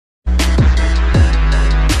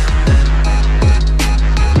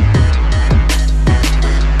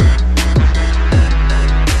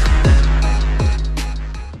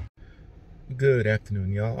Good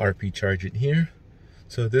afternoon, y'all. Pierre-Charles here.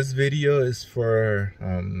 So this video is for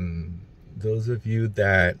those of you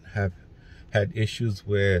that have had issues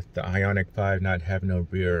with the Ioniq 5 not having a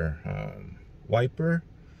rear wiper.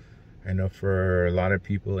 I know for a lot of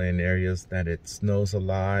people in areas that it snows a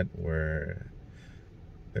lot, where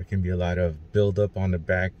there can be a lot of buildup on the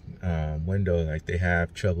back window, like they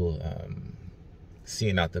have trouble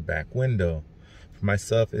seeing out the back window. For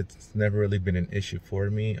myself, it's never really been an issue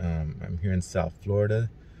for me. I'm here in South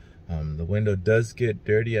Florida. The window does get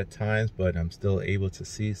dirty at times, but I'm still able to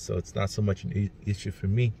see, so it's not so much an issue for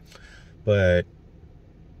me. But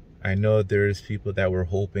I know there's people that were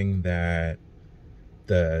hoping that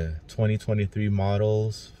the 2023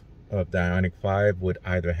 models of the Ioniq 5 would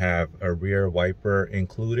either have a rear wiper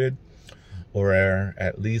included, or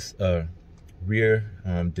at least a rear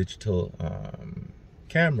digital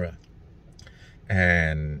camera.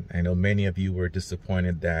 And I know many of you were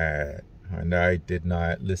disappointed that Hyundai did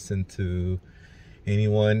not listen to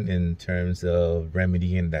anyone in terms of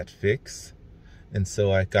remedying that fix. And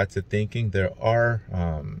so I got to thinking, there are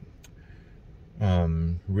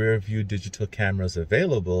rear view digital cameras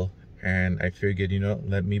available, and I figured,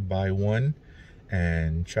 let me buy one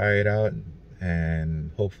and try it out,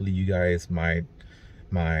 and hopefully you guys might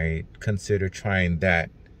consider trying that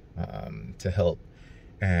to help.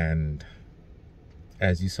 And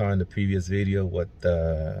as you saw in the previous video, what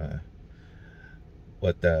the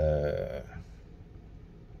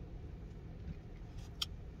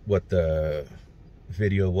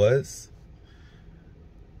video was,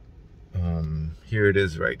 here it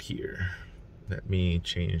is right here. Let me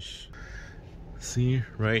change. See,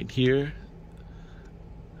 right here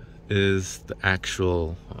is the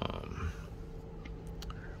actual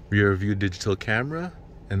rear view digital camera,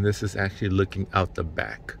 and this is actually looking out the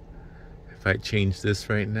back. If I change this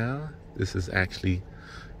right now, this is actually,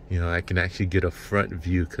 I can actually get a front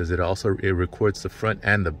view, because it records the front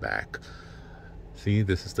and the back. See,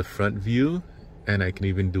 this is the front view, and I can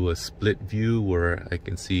even do a split view where I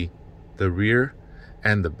can see the rear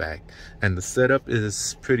and the back. And the setup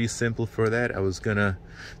is pretty simple for that. I was gonna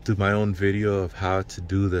do my own video of how to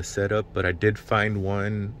do the setup, but I did find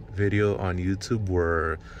one video on YouTube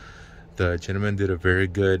where the gentleman did a very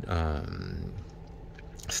good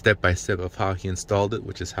step-by-step of how he installed it,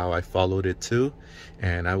 which is how I followed it too,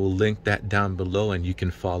 and I will link that down below and you can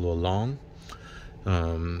follow along.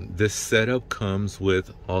 This setup comes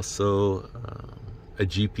with also a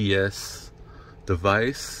GPS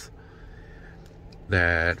device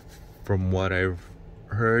that, from what I've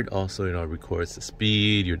heard, also records the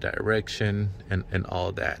speed, your direction, and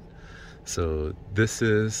all that. So this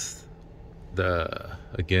is the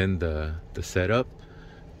setup,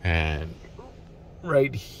 and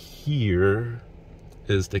right here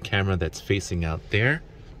is the camera that's facing out there,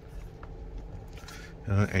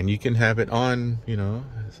 and you can have it on,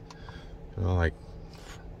 like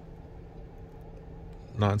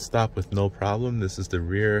non-stop with no problem. This is the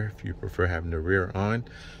rear, if you prefer having the rear on,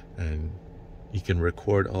 and you can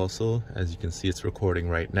record also. As you can see, it's recording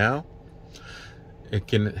right now. It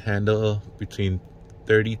can handle between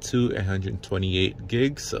 32 and 128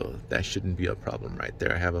 gigs, so that shouldn't be a problem right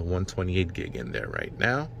there. I have a 128 gig in there right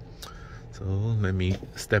now. So let me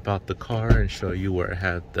step out the car and show you where I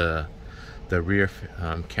have the rear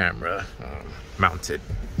camera mounted.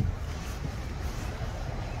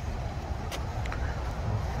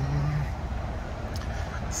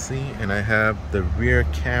 See, and I have the rear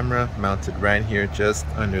camera mounted right here, just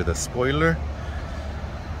under the spoiler.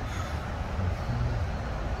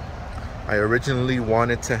 I originally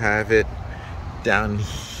wanted to have it down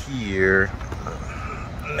here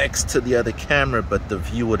next to the other camera, but the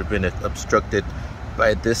view would have been obstructed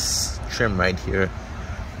by this trim right here.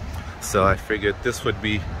 So I figured this would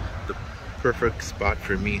be the perfect spot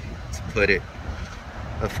for me to put it.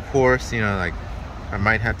 Of course, like I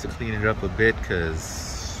might have to clean it up a bit, because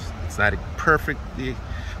it's not perfectly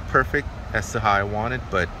perfect as to how I want it,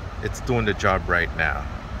 but it's doing the job right now.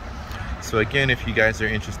 So again, if you guys are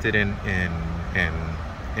interested in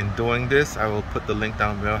doing this, I will put the link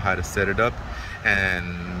down below how to set it up, and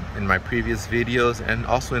in my previous videos, and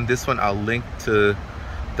also in this one, I'll link to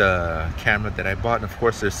the camera that I bought. And of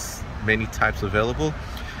course, there's many types available,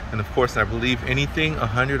 and of course, I believe anything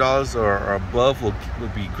 $100 or above will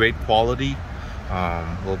be great quality,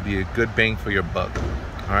 will be a good bang for your buck.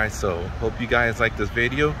 All right, so hope you guys like this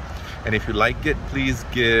video, and if you like it, please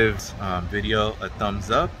give video a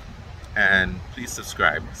thumbs up, and please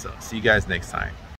subscribe. So see you guys next time.